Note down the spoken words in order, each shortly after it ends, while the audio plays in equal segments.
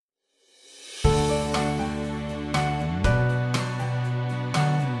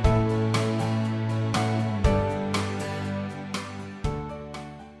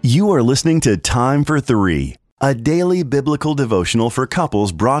You are listening to Time for Three, a daily biblical devotional for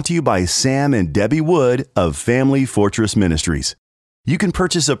couples brought to you by Sam and Debbie Wood of Family Fortress Ministries. You can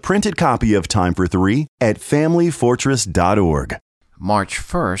purchase a printed copy of Time for Three at familyfortress.org. March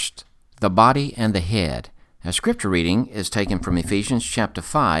 1st, the body and the head. Our scripture reading is taken from Ephesians chapter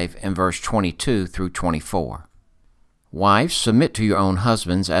 5 and verse 22 through 24. Wives, submit to your own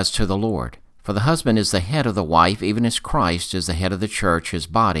husbands as to the Lord. For the husband is the head of the wife, even as Christ is the head of the church, his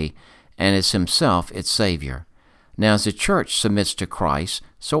body, and is himself its Savior. Now as the church submits to Christ,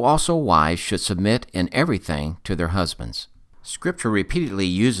 so also wives should submit in everything to their husbands. Scripture repeatedly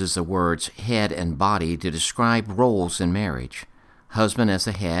uses the words head and body to describe roles in marriage, husband as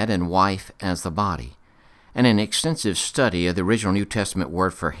the head and wife as the body. In an extensive study of the original New Testament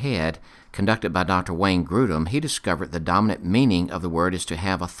word for head, conducted by Dr. Wayne Grudem, he discovered the dominant meaning of the word is to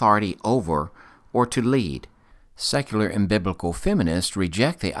have authority over or to lead. Secular and biblical feminists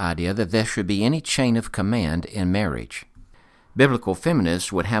reject the idea that there should be any chain of command in marriage. Biblical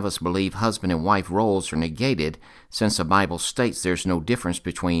feminists would have us believe husband and wife roles are negated since the Bible states there's no difference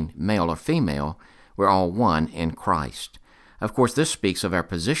between male or female, we're all one in Christ. Of course, this speaks of our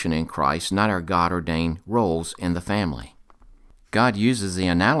position in Christ, not our God-ordained roles in the family. God uses the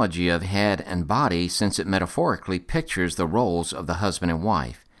analogy of head and body since it metaphorically pictures the roles of the husband and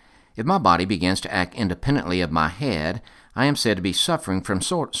wife. If my body begins to act independently of my head, I am said to be suffering from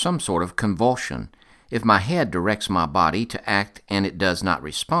some sort of convulsion. If my head directs my body to act and it does not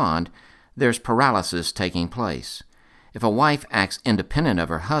respond, there's paralysis taking place. If a wife acts independent of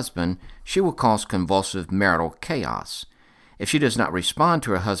her husband, she will cause convulsive marital chaos. If she does not respond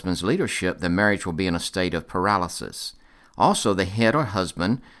to her husband's leadership, the marriage will be in a state of paralysis. Also, the head or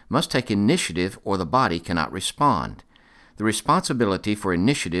husband must take initiative or the body cannot respond. The responsibility for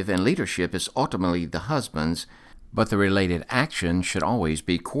initiative and leadership is ultimately the husband's, but the related action should always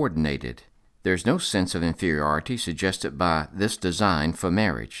be coordinated. There is no sense of inferiority suggested by this design for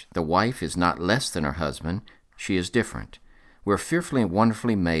marriage. The wife is not less than her husband, she is different. We're fearfully and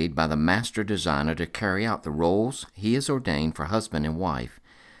wonderfully made by the master designer to carry out the roles he has ordained for husband and wife.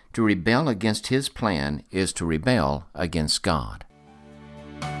 To rebel against his plan is to rebel against God.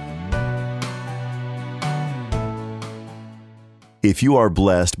 If you are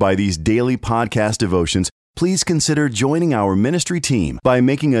blessed by these daily podcast devotions, please consider joining our ministry team by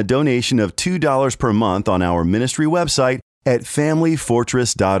making a donation of $2 per month on our ministry website at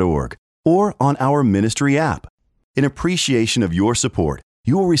familyfortress.org or on our ministry app. In appreciation of your support,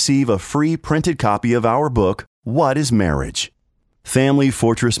 you will receive a free printed copy of our book, What is Marriage? Family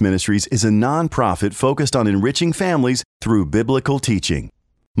Fortress Ministries is a nonprofit focused on enriching families through biblical teaching.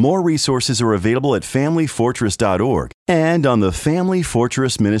 More resources are available at familyfortress.org and on the Family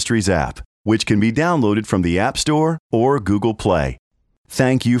Fortress Ministries app, which can be downloaded from the App Store or Google Play.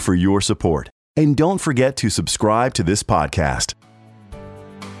 Thank you for your support, and don't forget to subscribe to this podcast.